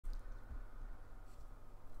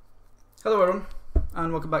Hello everyone,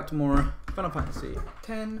 and welcome back to more Final Fantasy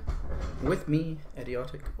X with me,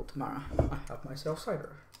 Idiotic Ultimara. I have myself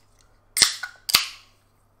cider.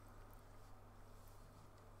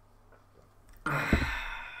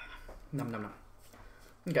 Nom nom nom.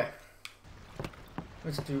 Okay.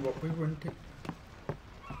 Let's do what we were into. I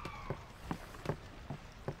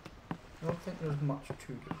don't think there's much to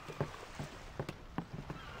do.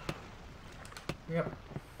 Yep.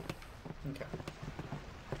 Okay.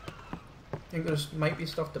 I think there's might be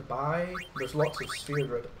stuff to buy. There's lots of sphere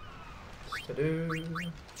grid to do.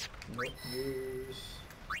 Nope, use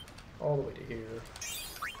all the way to here.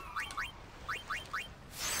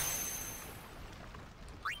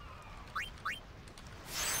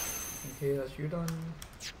 Okay, that's you done.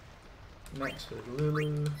 Next is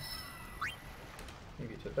Lulu.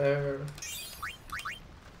 Maybe to there.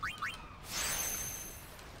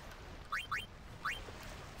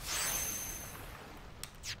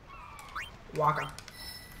 Waka.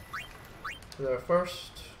 To there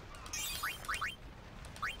first.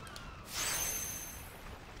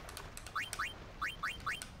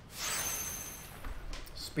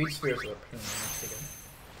 Speed spheres are a pain in the ass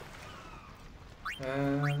again.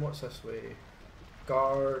 And what's this way?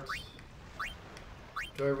 Guard.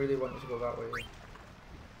 Do I really want you to go that way?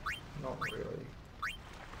 Not really.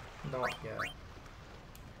 Not yet.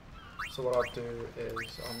 So what I'll do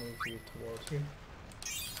is I'll move you towards here.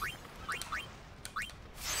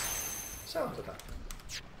 Sounds of that.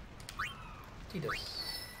 Tidus.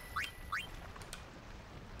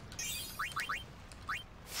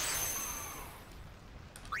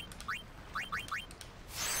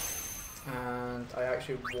 And I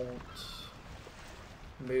actually won't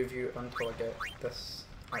move you until I get this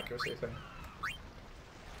accuracy thing.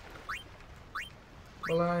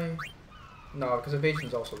 Will I? No, because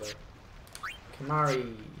evasion's also there.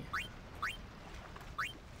 Kamari.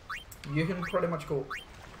 You can pretty much go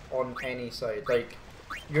on any side. Like,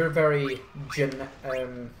 you're very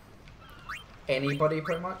anybody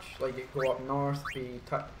pretty much. Like, you can go up north, be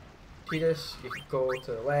Tidus, you can go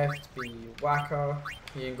to the left, be Waka,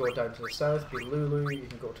 you can go down to the south, be Lulu, you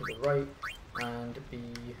can go to the right, and be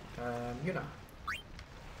Yuna.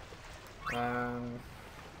 I'll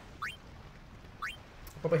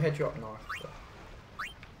probably head you up north. So.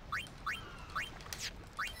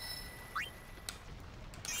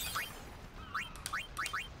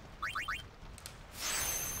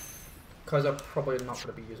 Because I'm probably not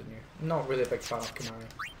going to be using you. Not really a big fan of Kamari.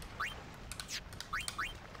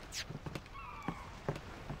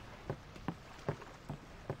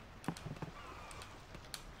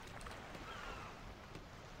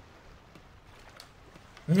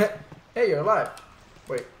 Hey, you're alive.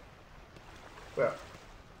 Wait. Where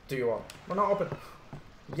do you want? We're not open.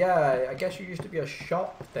 Yeah, I guess you used to be a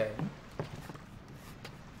shop then.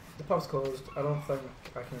 The pub's closed. I don't think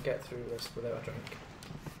I can get through this without a drink.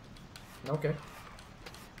 Okay.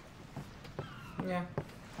 Yeah.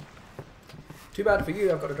 Too bad for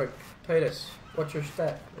you, I've got a drink. Tidus, what's your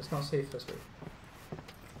step? It's not safe this way.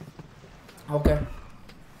 Okay.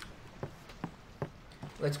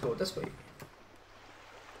 Let's go this way.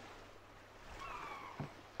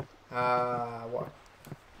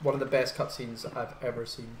 One of the best cutscenes I've ever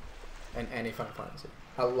seen in any Final Fantasy.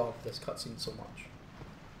 I love this cutscene so much.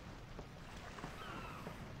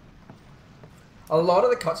 A lot of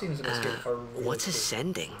the cutscenes in this game are really what's cool.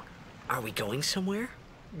 ascending? Are we going somewhere?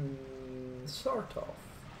 Sort of.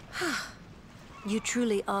 You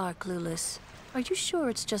truly are clueless. Are you sure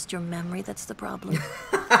it's just your memory that's the problem?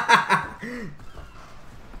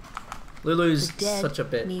 Lulu's The dead such a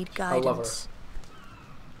bitch. need I love her. guidance.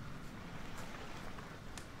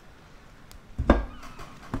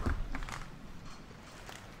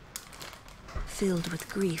 Filled with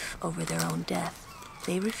grief over their own death,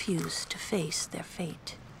 they refuse to face their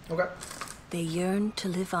fate. Okay. They yearn to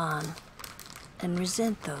live on and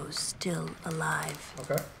resent those still alive.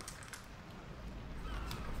 Okay.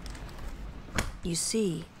 You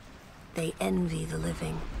see, they envy the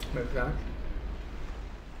living. Move back.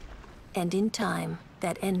 And in time,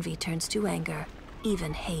 that envy turns to anger,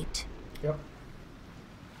 even hate. Yep.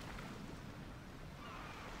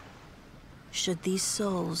 Should these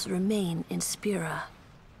souls remain in Spira,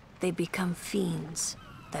 they become fiends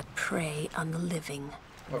that prey on the living.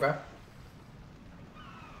 Okay.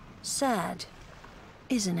 Sad,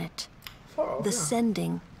 isn't it? Sort of, The yeah.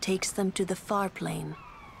 sending takes them to the far plane,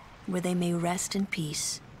 where they may rest in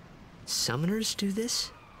peace. Summoners do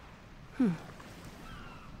this?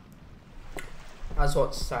 That's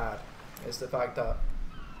what's sad, is the fact that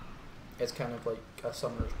it's kind of like a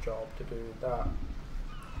summoner's job to do that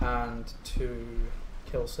and to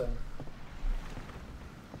kill Sin.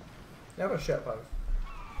 You have a shit pipe.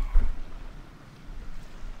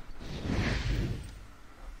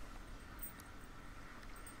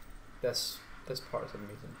 This part is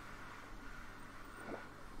amazing.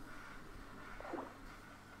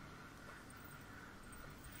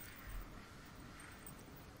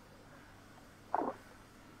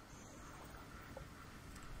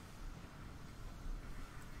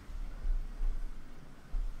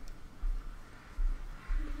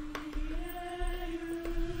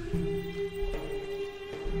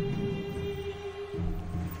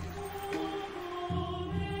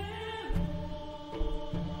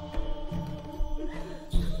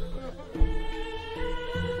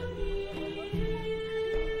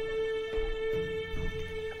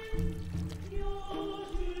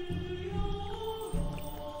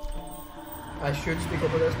 I should speak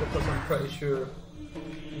over this because I'm pretty sure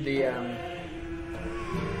the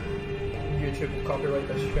YouTube will copyright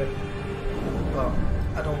this shit. But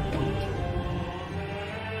I don't want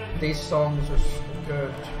to. These songs are so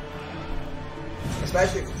good.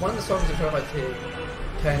 Especially one of the songs that I take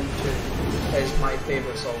 10 to is my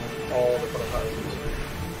favourite song of all the Final Fantasies.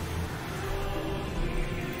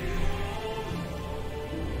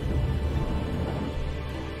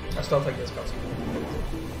 I still think this cutscene.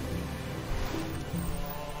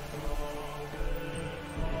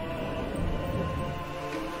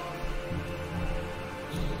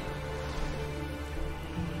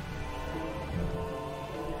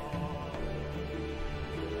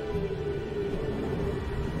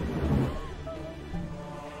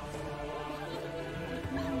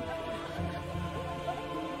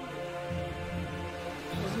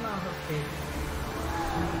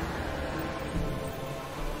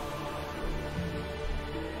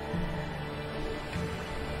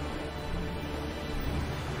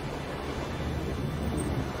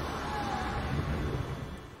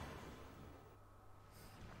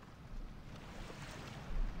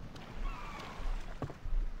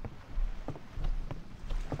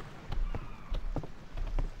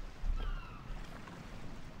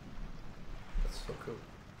 So cool.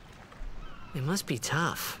 It must be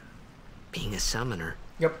tough, being a summoner.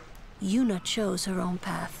 Yep. Yuna chose her own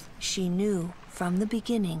path. She knew from the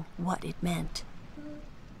beginning what it meant.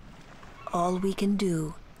 All we can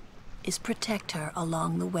do is protect her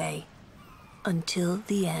along the way. Until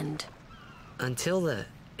the end. Until the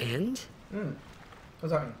end?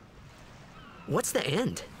 What's that mean? What's the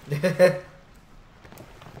end?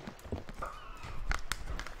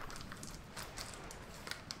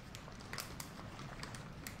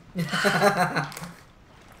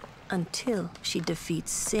 Until she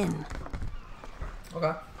defeats sin.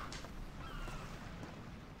 Okay.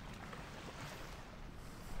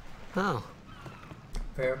 Oh.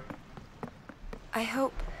 Fair. I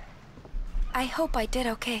hope I did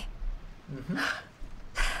okay.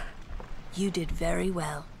 You did very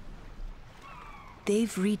well.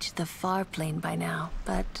 They've reached the far plane by now,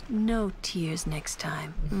 but no tears next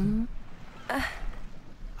time.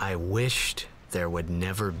 I wished there would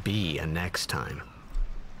never be a next time.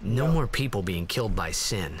 No more people being killed by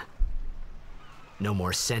sin. No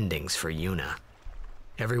more sendings for Yuna.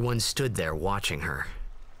 Everyone stood there watching her.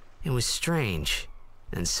 It was strange,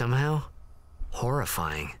 and somehow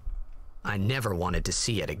horrifying. I never wanted to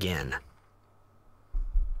see it again.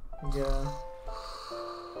 Yeah.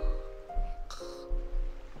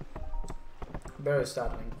 Very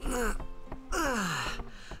saddening.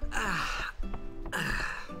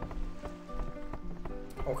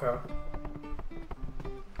 Okay.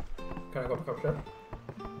 Can I go pick up shit?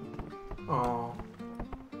 Aww.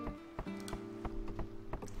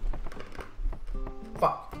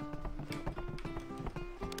 Fuck.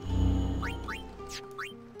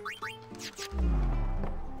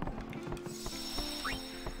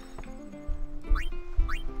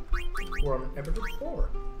 We're on episode 4.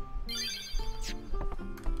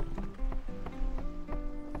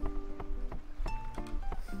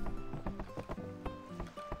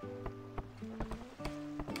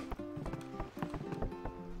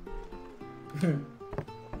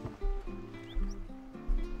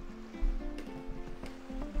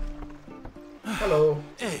 Hello.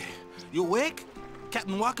 Hey, you awake?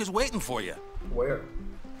 Captain Walker's waiting for you. Where?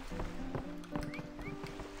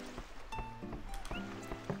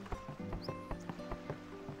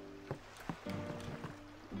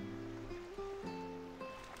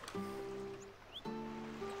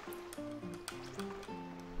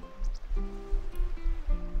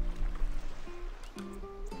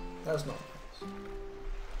 That's not nice.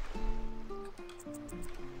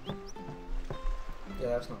 Yeah,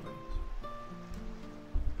 that's not nice.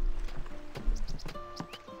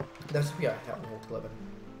 This would be a hellhole to live in.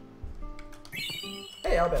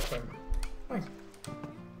 Hey, I'll bet friend. Nice.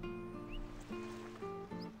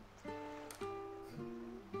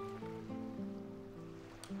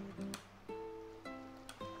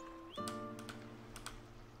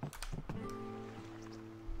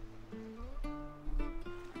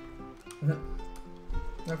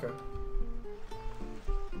 Okay.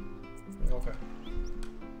 Okay.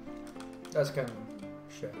 That's kind of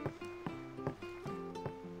shit.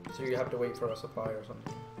 So you have to wait for a supply or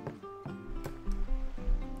something.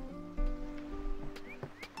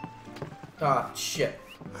 Ah, shit.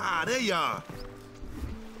 Ah, there you are.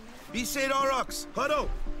 Be Saint Aurochs, huddle.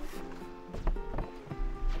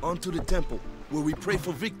 On to the temple, where we pray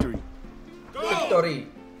for victory. Victory!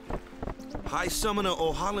 High Summoner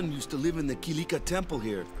O'Holland used to live in the Kilika temple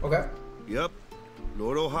here. Okay. Yep.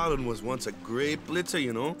 Lord O'Holland was once a great blitzer,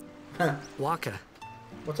 you know? Waka,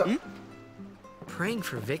 What's up? praying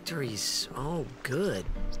for victory's all good.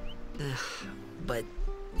 But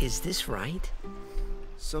is this right?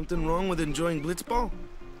 Something wrong with enjoying blitzball?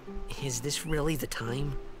 Is this really the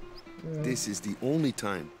time? This is the only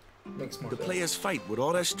time. Makes more The sense. players fight with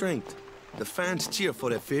all their strength. The fans cheer for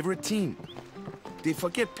their favorite team. They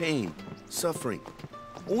forget pain, suffering.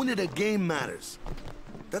 Only the game matters.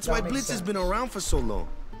 That's That why makes Blitz has sense. been around for so long.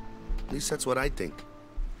 At least that's what I think.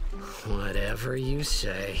 Whatever you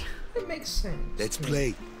say. It makes sense. Let's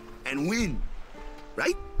play and win,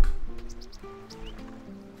 right?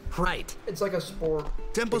 Right. It's like a sport.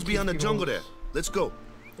 Temple's It beyond the keeps jungle there. people's- Let's go.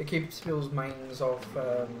 It keeps people's minds off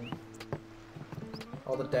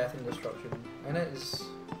all the death and destruction, and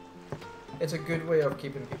it's a good way of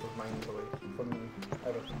keeping people's minds away from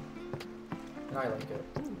everything. And I like it.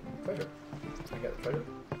 Ooh, treasure. I get the treasure.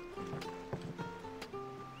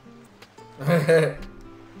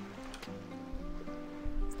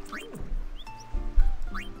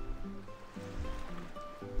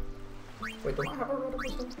 Wait, don't I have a rod of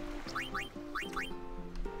wisdom?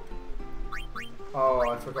 Oh,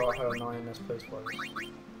 I forgot how annoying this place was.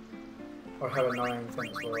 Or how annoying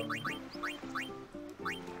things were.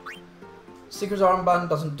 Seeker's armband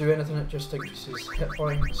doesn't do anything, it just increases hit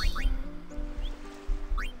points.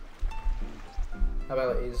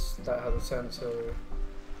 Abilities that have a sensor.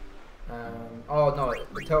 Oh no, it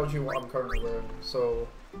tells you what I'm currently wearing. So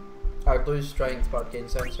I would lose strength but I'd gain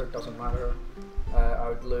sensor, doesn't matter. I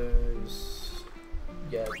would lose,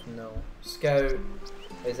 yeah, no. Scout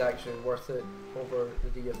is actually worth it over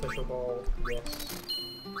the official ball, yes.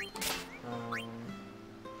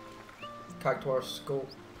 Cactuar scope,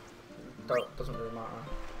 that doesn't really matter.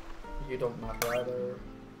 You don't matter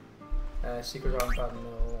either. Seeker's armband,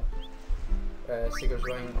 no. Seeker's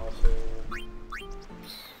ring, also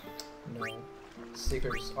no.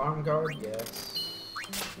 Seeker's arm guard, yes.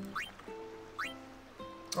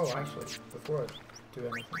 Oh, actually, before I do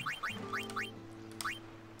anything,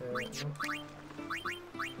 no.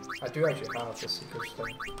 I do actually have the Seeker's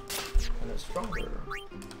thing, and it's stronger.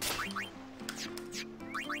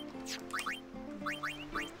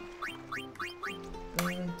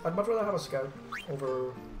 I'd much rather have a scout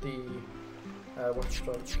over the Watch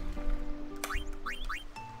Strike.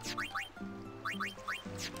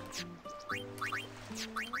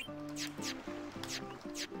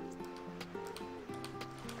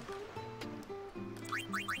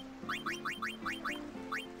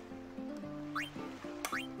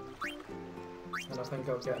 And I think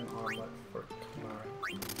I'll get an armlet for Kamari.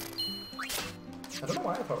 I don't know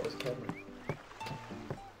why I thought it was Kedmi.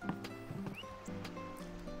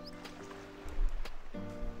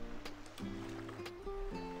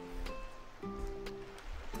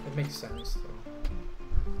 It makes sense though.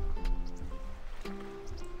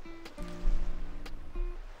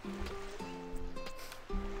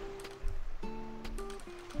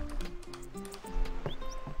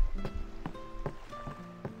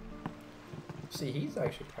 See, he's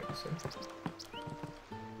actually practicing.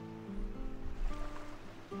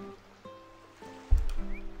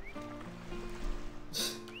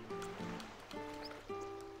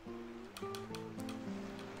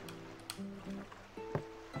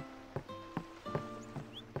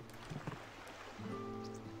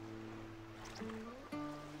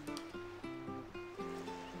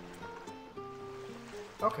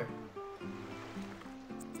 Okay.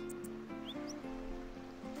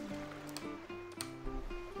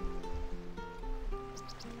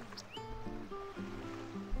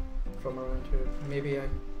 From around here. Maybe I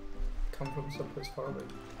come from someplace far away.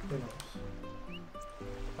 Who knows?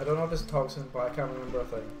 I don't know if it's toxin, but I can't remember a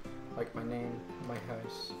thing. Like my name, my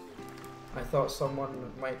house. I thought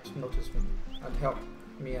someone might notice me and help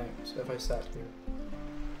me out if I sat here.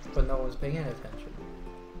 But no one's paying any attention.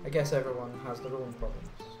 I guess everyone has their own problems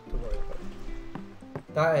to worry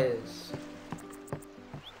about. That is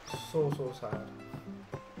So, so sad.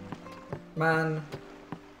 Man,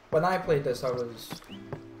 when I played this, I don't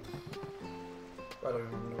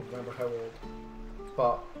even remember how old.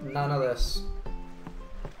 But none of this.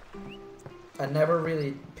 I never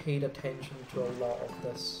really paid attention to a lot of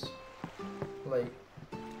this, like,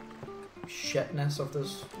 shitness of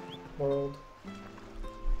this world.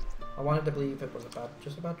 I wanted to believe it was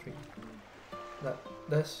just a bad dream. That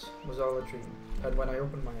this was all a dream, and when I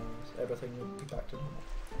opened my eyes, everything would be back to normal.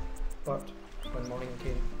 But when morning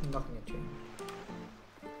came, nothing had changed.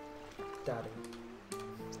 Daddy.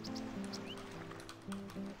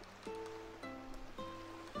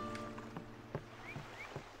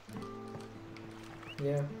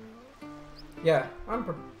 Yeah.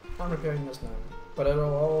 I'm repairing this now, but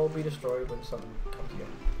it'll all be destroyed when someone comes here.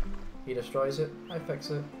 He destroys it, I fix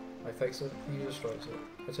it. I fix it, he destroys it.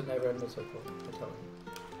 It's a never-ending cycle, I tell you.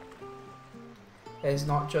 It's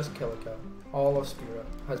not just Kilika. All of Spirit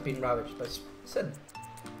has been ravaged by sin.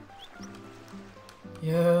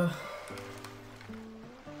 Yeah.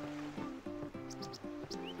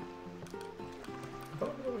 I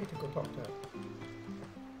thought there was a way to go talk to her.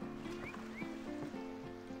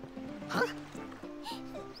 Huh?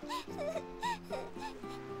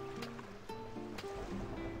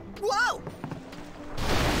 Whoa!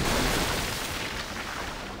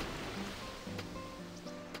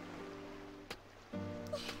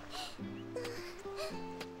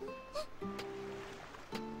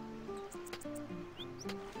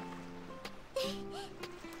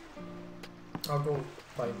 I'll go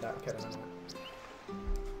find that kid in a minute.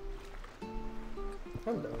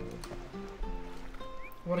 Hello.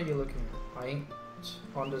 What are you looking at? I ain't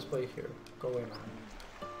on display here. Go away, man.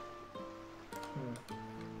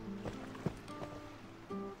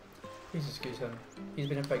 Please excuse him. He's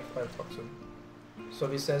been infected by the toxin. So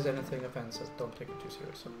if he says anything offensive, don't take it too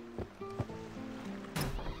seriously.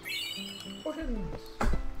 Potions!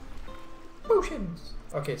 Potions!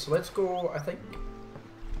 Okay, so let's go. I think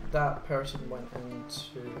that person went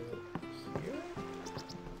into here?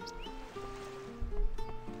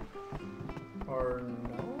 Or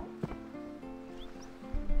no?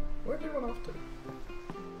 Where did he run off to?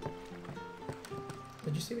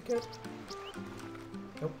 Did you see the kid?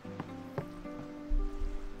 Nope.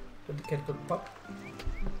 Did the kid go to the pub?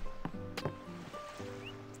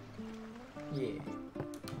 Yeah.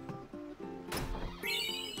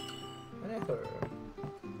 Another.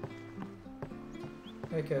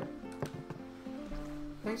 Hey kid.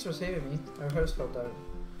 Thanks for saving me. Our house fell down.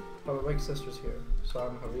 But my big sister's here, so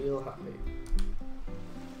I'm real happy.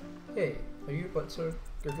 Hey, are you Blitzer?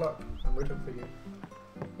 Good luck. I'm rooting for you.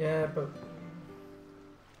 Yeah, but...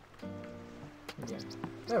 yeah.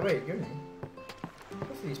 Oh wait, you're new.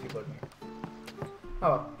 Both of these people are new. Oh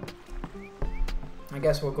well. I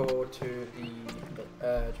guess we'll go to the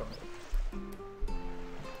jungle.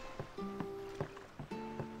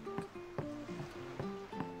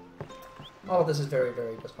 Oh, this is very,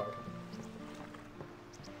 very disheartening.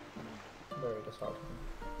 Very disheartening.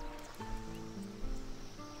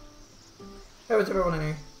 Hey, what's everyone in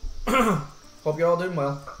here? Hope you're all doing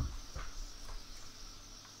well.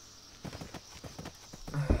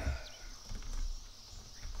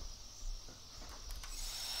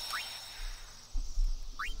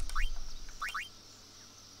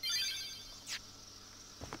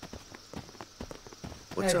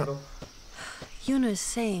 What's up? Yuna's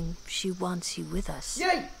saying she wants you with us.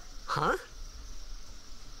 Yay! Huh?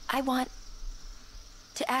 I want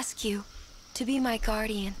to ask you to be my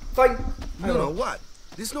guardian. Fine. You know what?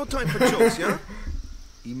 There's no time for jokes, yeah?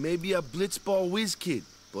 He may be a blitzball whiz kid,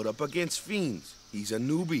 but up against fiends, he's a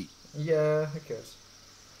newbie. Yeah, who cares?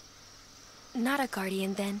 Not a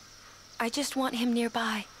guardian, then. I just want him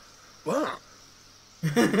nearby. What?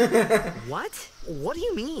 What? What do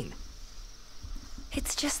you mean?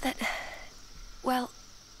 It's just that... well...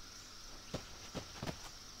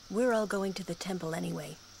 We're all going to the temple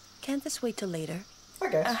anyway. Can't this wait till later? I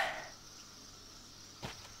guess.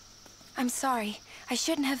 I'm sorry. I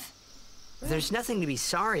shouldn't have... There's nothing to be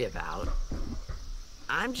sorry about.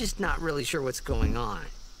 I'm just not really sure what's going on.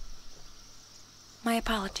 My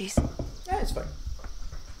apologies. Yeah, it's fine.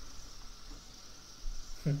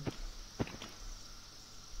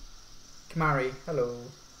 Kamari,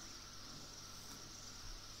 hello.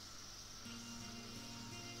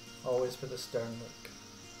 Always with a stern look.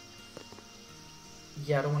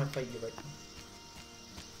 Yeah, I don't want to fight you right now.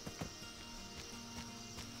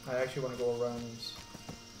 I actually want to go around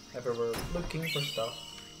everywhere looking for stuff.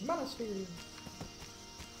 Manosphere!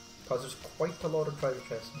 Because there's quite a lot of treasure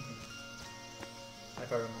chests in here.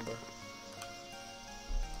 If I remember.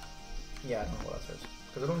 Yeah, I don't know what that says.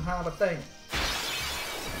 Because I don't have a thing.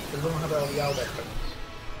 They don't have all the out weapons.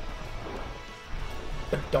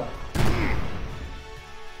 But don't.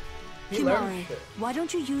 He learned Kimari, shit. why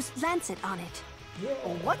don't you use Lancet on it? Yeah.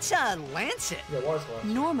 What's a lancet? Yeah, what's that?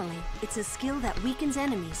 Normally, it's a skill that weakens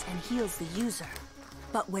enemies and heals the user.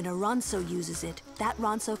 But when a Ronso uses it, that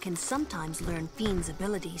Ronso can sometimes learn Fiend's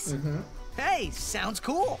abilities. Hey, sounds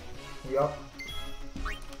cool. Yup.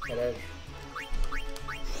 It is.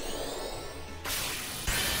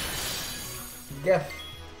 Yes.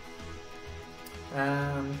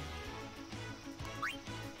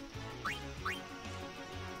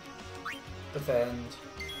 Defend.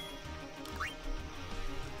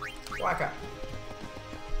 Whacker.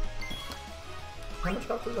 How much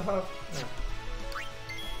health does it have? No.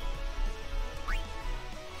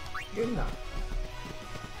 Good enough.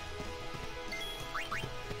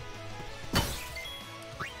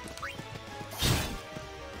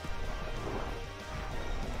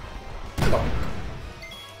 Bonk.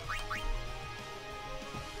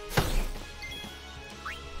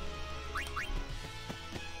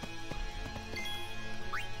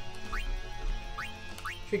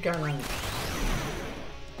 She can.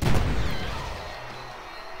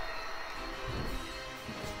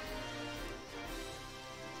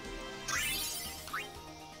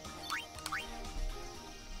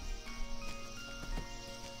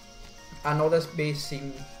 I know this may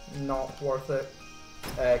seem not worth it,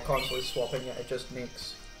 constantly swapping it, it just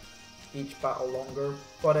makes each battle longer,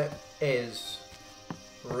 but it is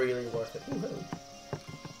really worth it. Ooh, hello.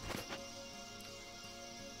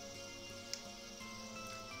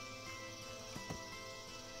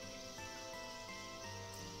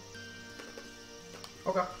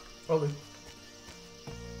 Okay, will do.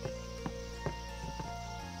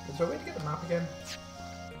 Is there a way to get the map again?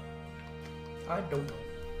 I don't know.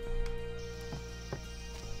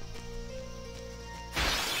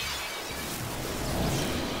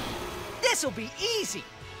 This'll be easy.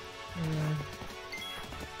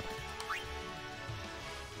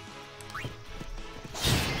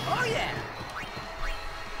 Oh yeah.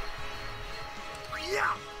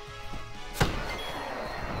 Yeah.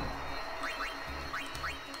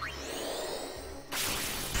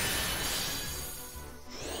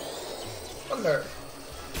 Thunder.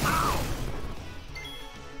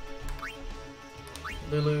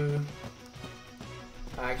 Lulu.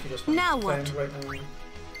 I actually just Now what? right now.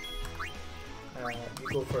 You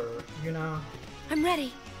go for Yuna. I'm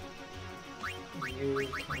ready. You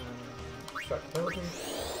can extract ability.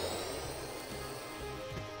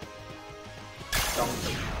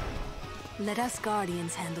 Donkey. Let us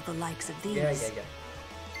Guardians handle the likes of these. Yeah.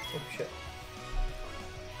 Oh shit.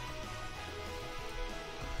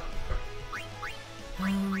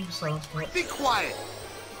 Sounds good. Be quiet!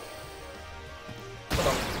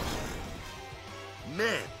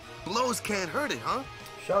 Man, blows can't hurt it, huh?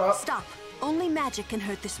 Shut up. Stop. Only magic can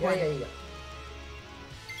hurt this Yeah, one. yeah.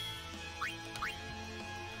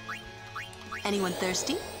 Anyone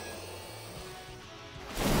thirsty?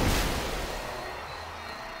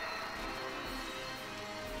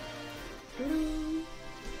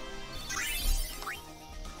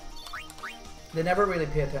 They never really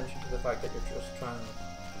pay attention to the fact that you're just trying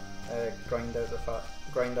to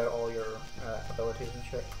grind out all your abilities and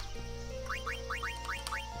shit. See?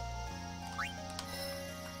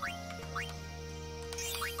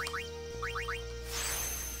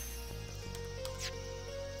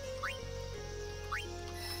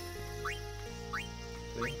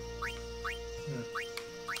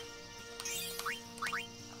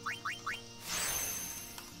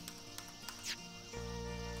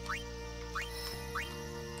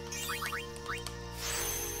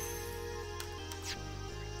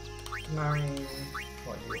 Mary,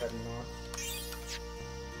 what, you heading north?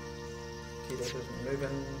 Tito isn't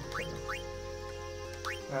moving.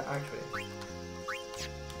 Actually,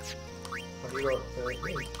 have you got the...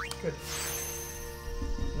 Hey, good.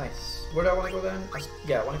 Nice. Where do I want to go then?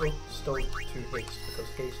 Yeah, I want to go still to haste, because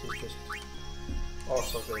haste is just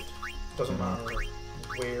also good. Doesn't matter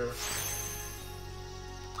where.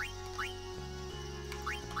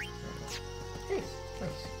 Haste,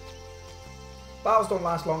 nice. Battles don't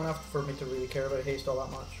last long enough for me to really care about haste all that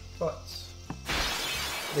much, but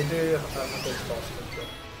they do have a good boss for sure.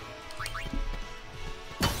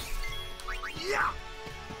 Yeah!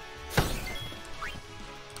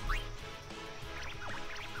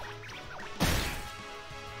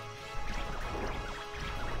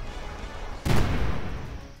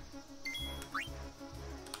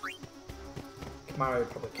 Mario would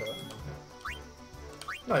probably kill it.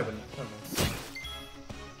 No, he wouldn't. Never mind.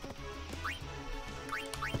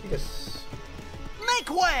 He just... Make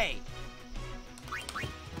way!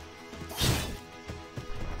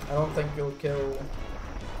 I don't think you'll kill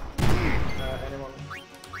anyone.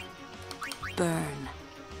 Burn.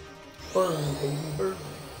 Burn, baby, burn.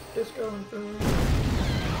 Disco Inferno.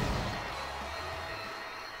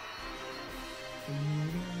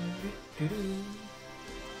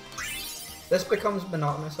 This becomes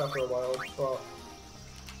monotonous after a while, but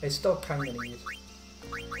it's still kind of neat.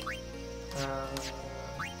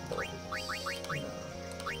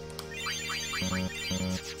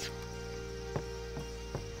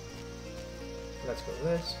 Let's go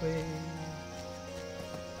this way.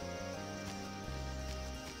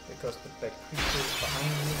 Because the big creature is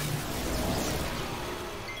behind me.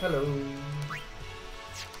 Hello.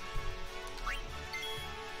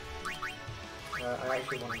 I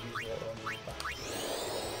actually want to use water on my back.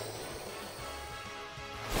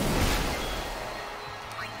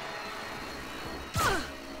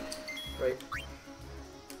 Great.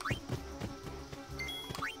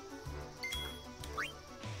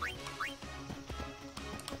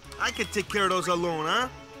 I could take care of those alone, huh?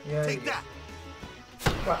 Yeah. Take that.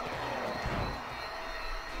 What?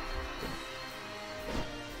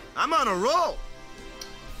 I'm on a roll.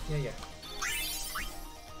 Yeah, yeah.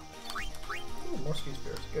 Ooh, more speed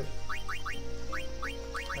spirits. Good.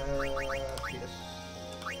 Fetus.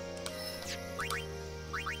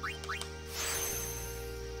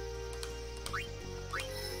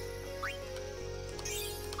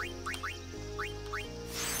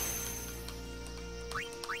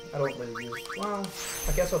 I don't really use. Well,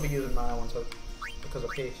 I guess I'll be using my ones because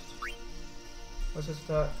of haste. What's this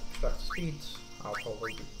attack? Extract speeds. I'll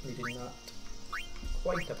probably be needing that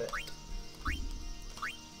quite a bit.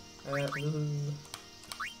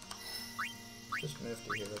 Just move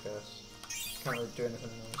to here, I guess. Can't really do anything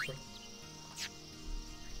else. So.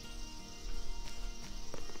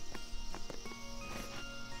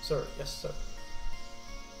 Sir, yes, sir.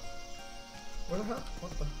 Where the hell?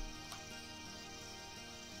 What the?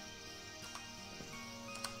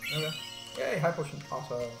 Okay. Yay, high potion.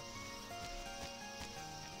 Awesome.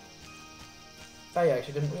 I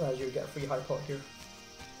actually didn't realize you would get a free high pot here.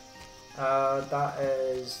 That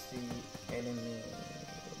is the enemy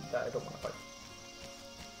that I don't want to fight.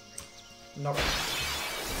 Not right.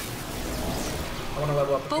 I want to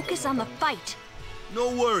level up. Focus on the fight. No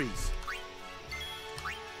worries.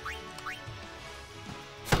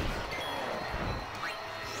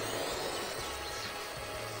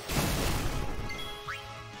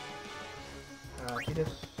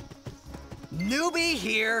 Fetus. Newbie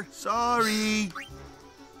here. Sorry.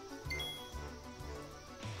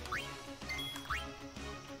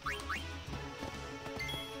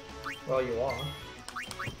 Well, you are.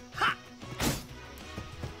 Ha!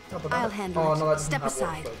 No, but I'll that, handle oh, it. no, that doesn't Step have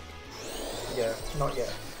aside. warp strike. Yeah, not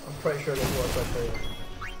yet. I'm pretty sure there's warp strike there.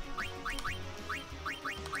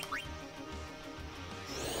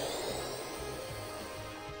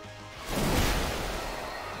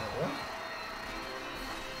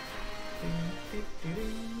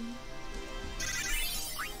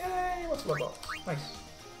 Yay, what's level up? Nice.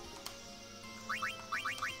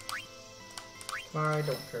 I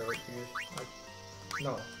don't care what you use.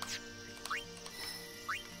 No.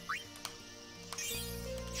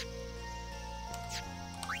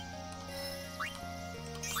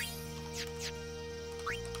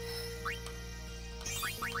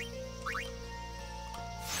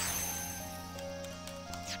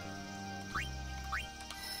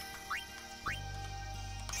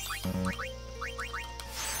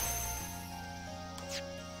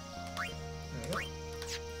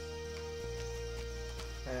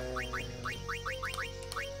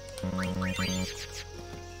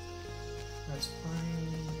 That's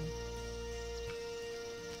fine.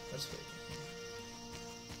 That's good.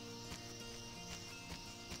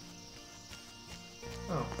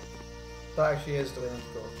 Oh. That actually is the way to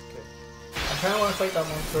go. Okay. I kinda wanna fight that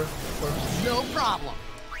monster first. No problem.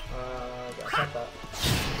 Yeah, attack that.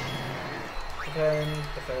 Defend,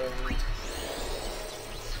 defend.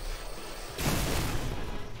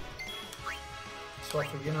 Swap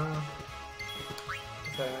for Yuna.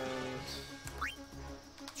 Defend.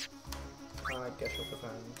 I guess we'll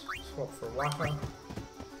defend. Swap for Waka.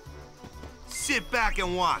 Sit back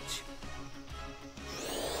and watch.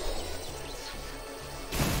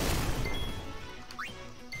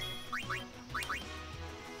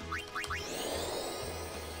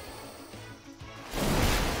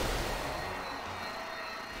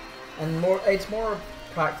 And it's more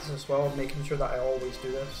practice as well, making sure that I always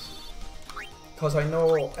do this. Because I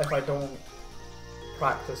know if I don't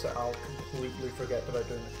practice it, I'll completely forget about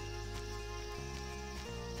doing it.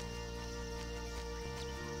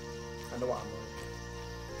 I know what I'm doing.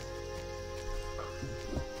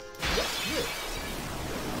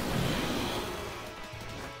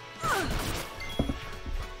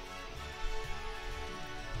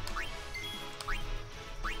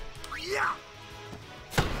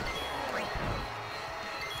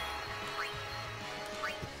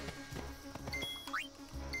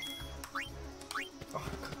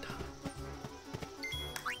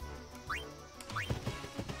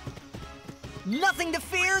 Nothing to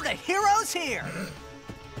fear, the hero's here!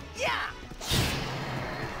 Yeah!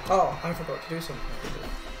 Oh, I forgot to do something.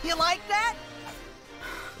 You like that?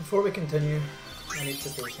 Before we continue, I need to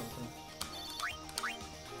do something.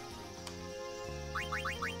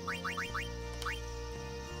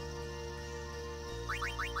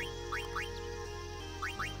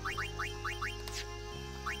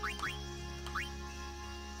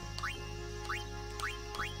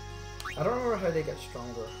 I don't remember how they get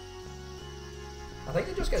stronger. I think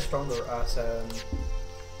they just get stronger as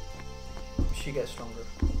she gets stronger.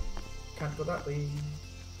 Can't go that way.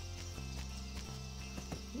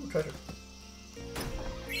 Ooh, treasure.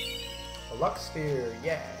 A luck sphere,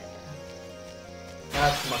 yeah.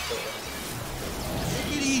 That's my favorite.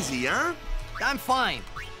 Take it easy, huh? I'm fine.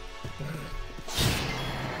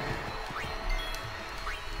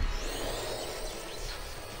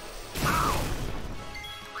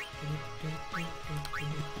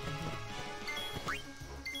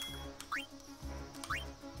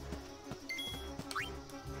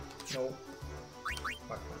 No.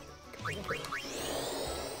 Black magic.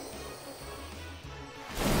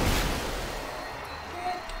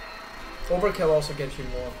 Overkill also gives you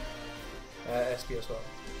more SP as well.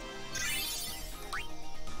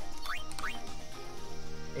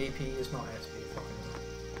 AP is not SP. Fucking.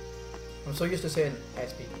 I'm so used to saying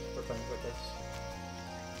SP for things like this.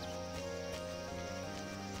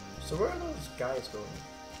 So where are those guys going?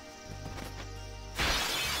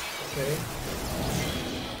 Okay.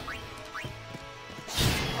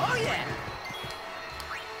 Oh yeah!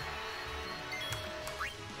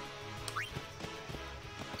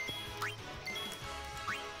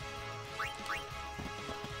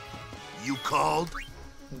 You called?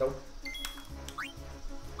 Nope.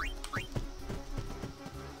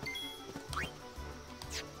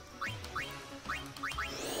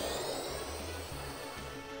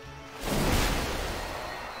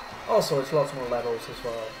 Also, it's lots more levels as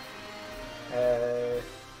well.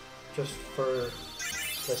 Just for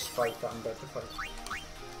this fight that I'm about to fight.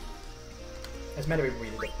 It's meant to be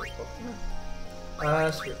really difficult.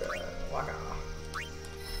 Screw that. Waka.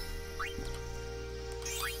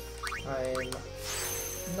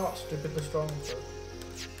 I'm not stupidly strong, but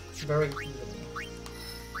very even.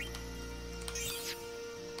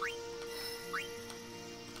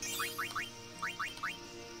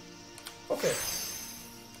 Okay.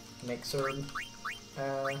 Mixer.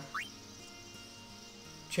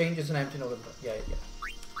 Changes an empty node. Yeah.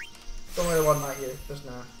 Don't really want that here, just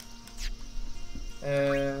now.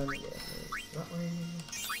 Yeah, that way.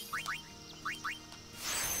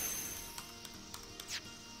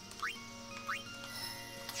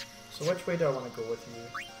 So which way do I want to go with you?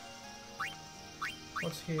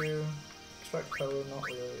 What's here? Extract power, not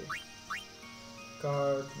really.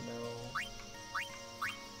 Guard, no.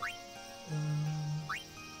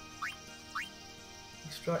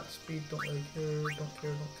 Extract speed, don't really care, don't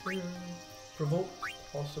care. Provoke,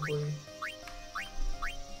 possibly.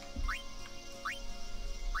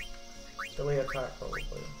 Delay attack,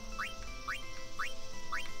 probably.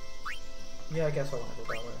 Yeah, I guess I want to go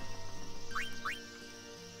that way.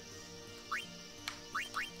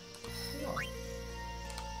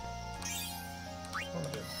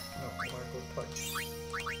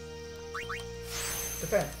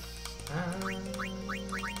 Defense and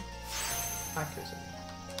accuracy.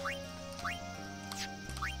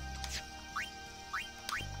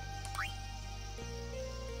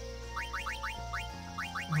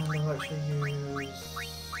 And I'll actually use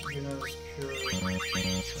Yuna's Cure.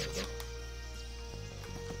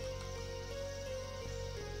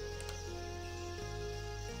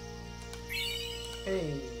 Hey,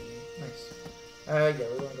 nice. Yeah, we're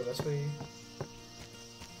gonna go this way.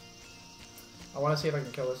 I want to see if I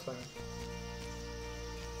can kill this thing.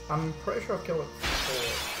 I'm pretty sure I've killed it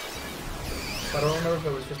before. But I don't remember if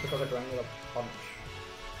it was just because I drank with a punch.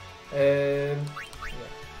 Yeah.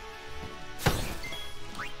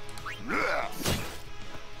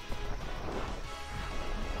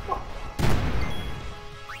 What?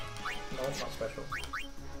 No, it's not special.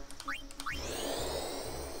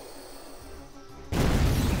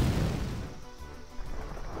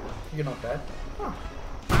 You're not dead? Huh.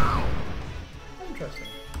 Interesting.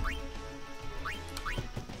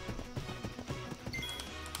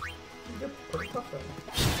 You're pretty tough then.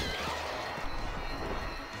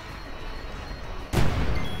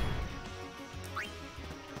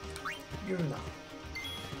 You're not.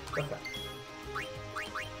 Okay.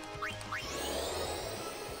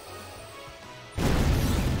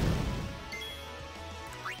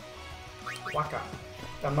 Waka.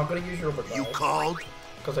 I'm not going to use your overdrive. You called?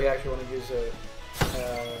 Because I actually want to use it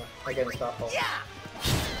against that ball. Yeah!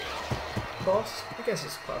 boss? I guess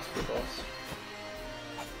it's classed for boss.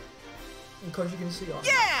 Because you can see on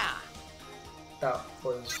Yeah! that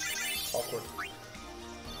was awkward.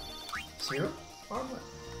 Zero? Armor?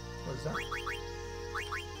 What is that?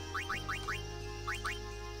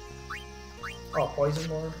 Oh, poison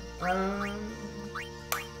lord.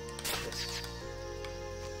 Yes.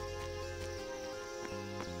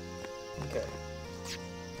 Okay.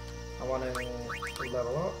 I want to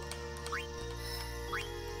level up.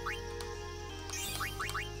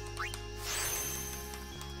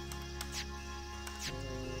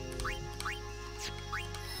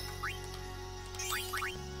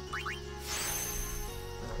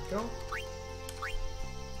 Go.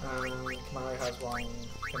 Kamari has one.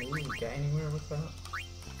 Can he even get anywhere with that?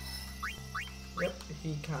 Yep,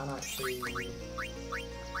 he can actually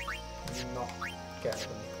not get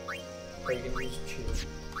them. But you can use chew.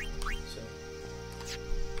 So.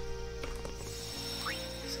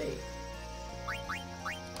 See.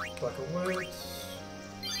 Like a wood.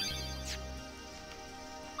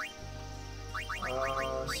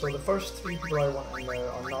 So the first three people I want in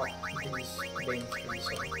there are not these main three,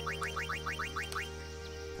 so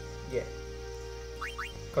yeah.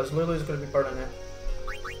 Because Lulu's going to be burning it.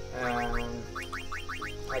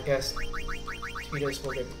 I guess Titus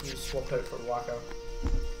will get swapped out for Wacko.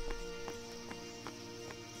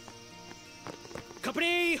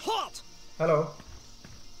 Company, halt! Hello.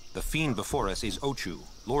 The fiend before us is Ochu,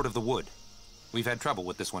 Lord of the Wood. We've had trouble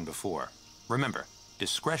with this one before. Remember,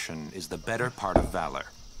 discretion is the better part of valor.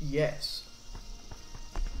 Yes.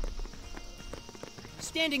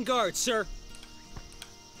 Standing guard, sir.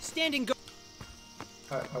 Standing guard.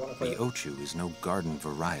 I want to play The Ochu is no garden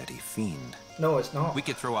variety fiend. No, it's not. We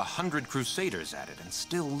could throw 100 crusaders at it and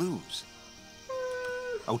still lose.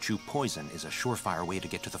 Ochu poison is a surefire way to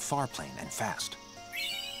get to the far plane and fast.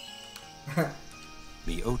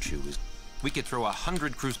 The Ochu is... We could throw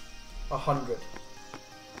 100 100.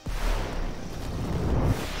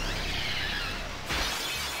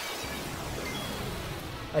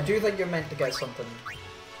 I do think you're meant to get something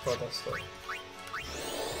for this though.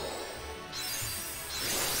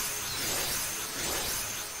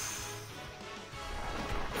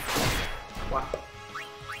 Wow.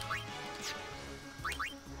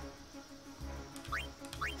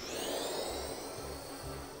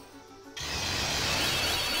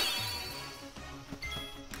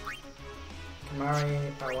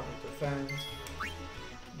 Kamari, I want you to defend.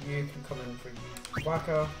 You can come in for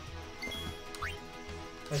Waka.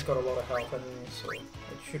 He's got a lot of health anyway, so it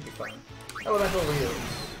should be fine. Elemental Wheels.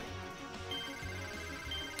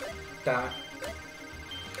 Damn it.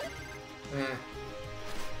 Eh.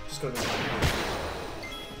 Just gonna be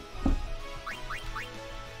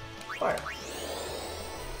fire.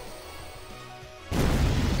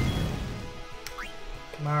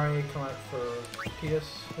 Kamari, come out for Titus,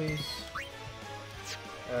 please.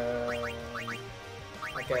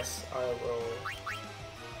 I guess I will...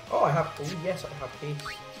 Oh, I have... Oh, yes, I have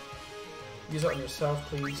haste. Use it on yourself,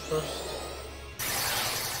 please, first.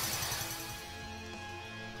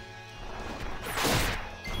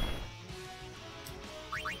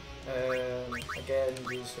 Again,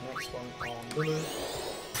 use the next one on Lulu.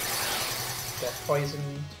 Get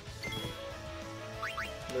poisoned.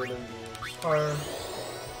 Lulu use fire.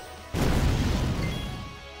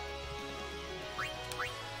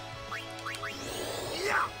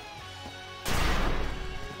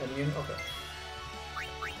 Immune? Okay.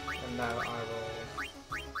 And now I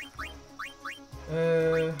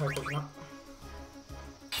will... hopefully not.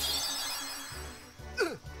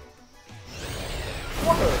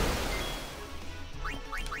 Water!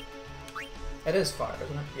 It is fire,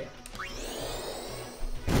 isn't it? Yeah.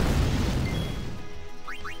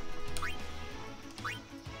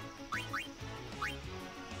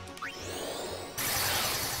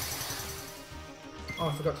 Oh,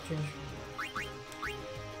 I forgot to change.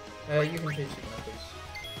 You can change it now, please.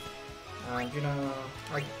 And you know,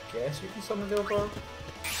 I guess you can summon the overall.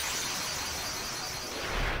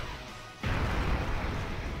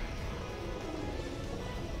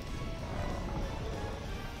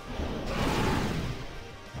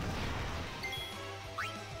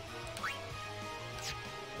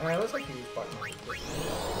 Let's actually use Black Magic.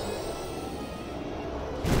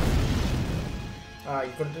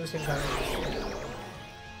 You've got to do the same time.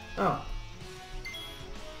 Oh.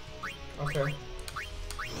 Okay.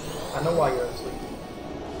 I know why you're asleep.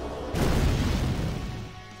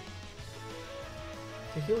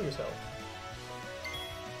 To heal yourself.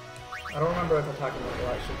 I don't remember if attacking will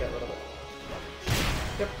actually get rid of it.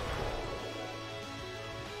 Yep.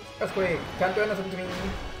 Earthquake! Can't do anything to me!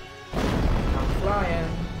 I'm flying!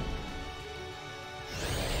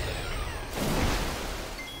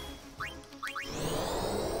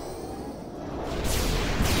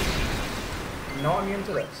 not immune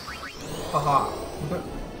to this. Haha.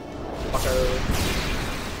 Fucker.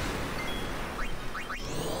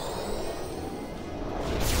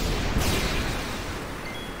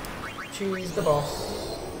 She's the boss.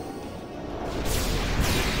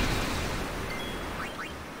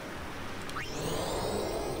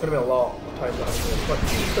 It's gonna be a lot of times that I do this, but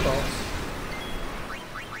she's the boss.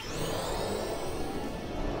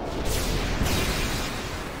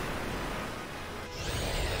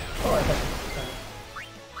 Alright then.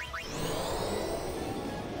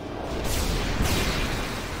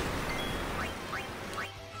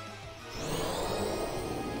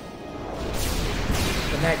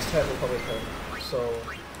 The next hit will probably come, so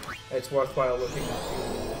it's worthwhile looking at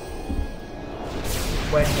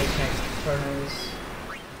when his next turn is,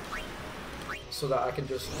 so that I can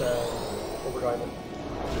just overdrive it.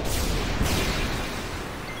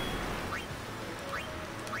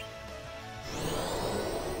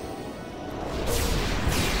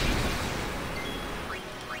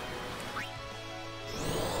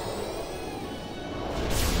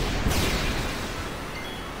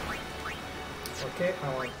 Okay,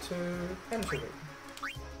 I want to enter it.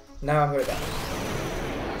 Now I'm gonna die.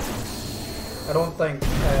 I don't think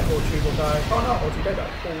O2 will die. Oh no, O2 did die.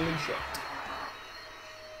 Holy shit.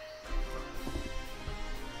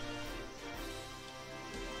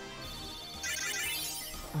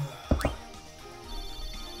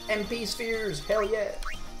 MP spheres, hell yeah.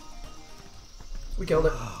 We killed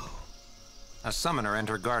it. A summoner and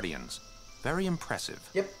her guardians. Very impressive.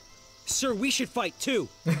 Yep. Sir, we should fight too.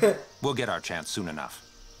 We'll get our chance soon enough.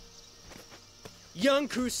 Young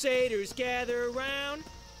crusaders gather around.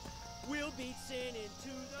 We'll beat sin into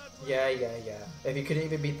the ground. Yeah. If you couldn't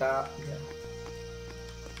even beat that, yeah.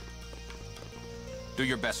 Do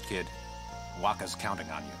your best, kid. Waka's counting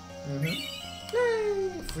on you. Yay!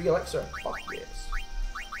 Free elixir. Fuck yes.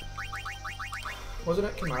 Wasn't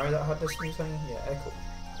it Kamari that had this new thing? Yeah, Echo.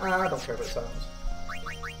 I don't care about sounds.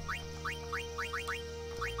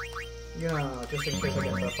 Yeah, just in case I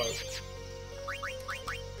get that fight.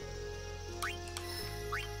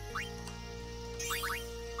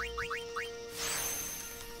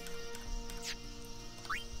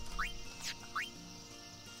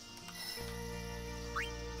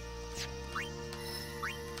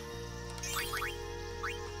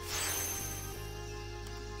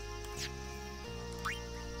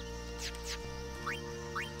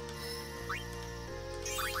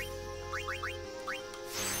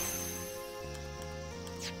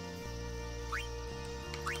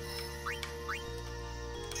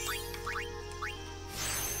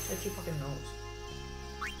 She fucking knows.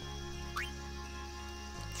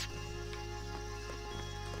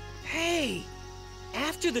 Hey!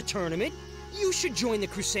 After the tournament, you should join the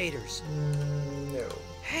Crusaders. No.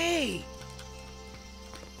 Hey!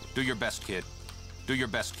 Do your best, kid. Do your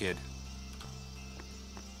best, kid.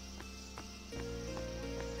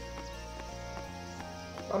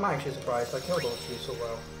 I'm actually surprised I killed those two so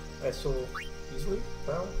well. So easily?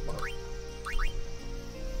 Well,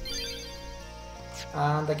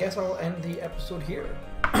 and I guess I'll end the episode here.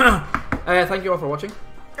 Thank you all for watching.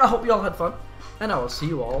 I hope you all had fun, and I will see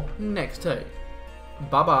you all next time.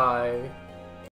 Bye bye.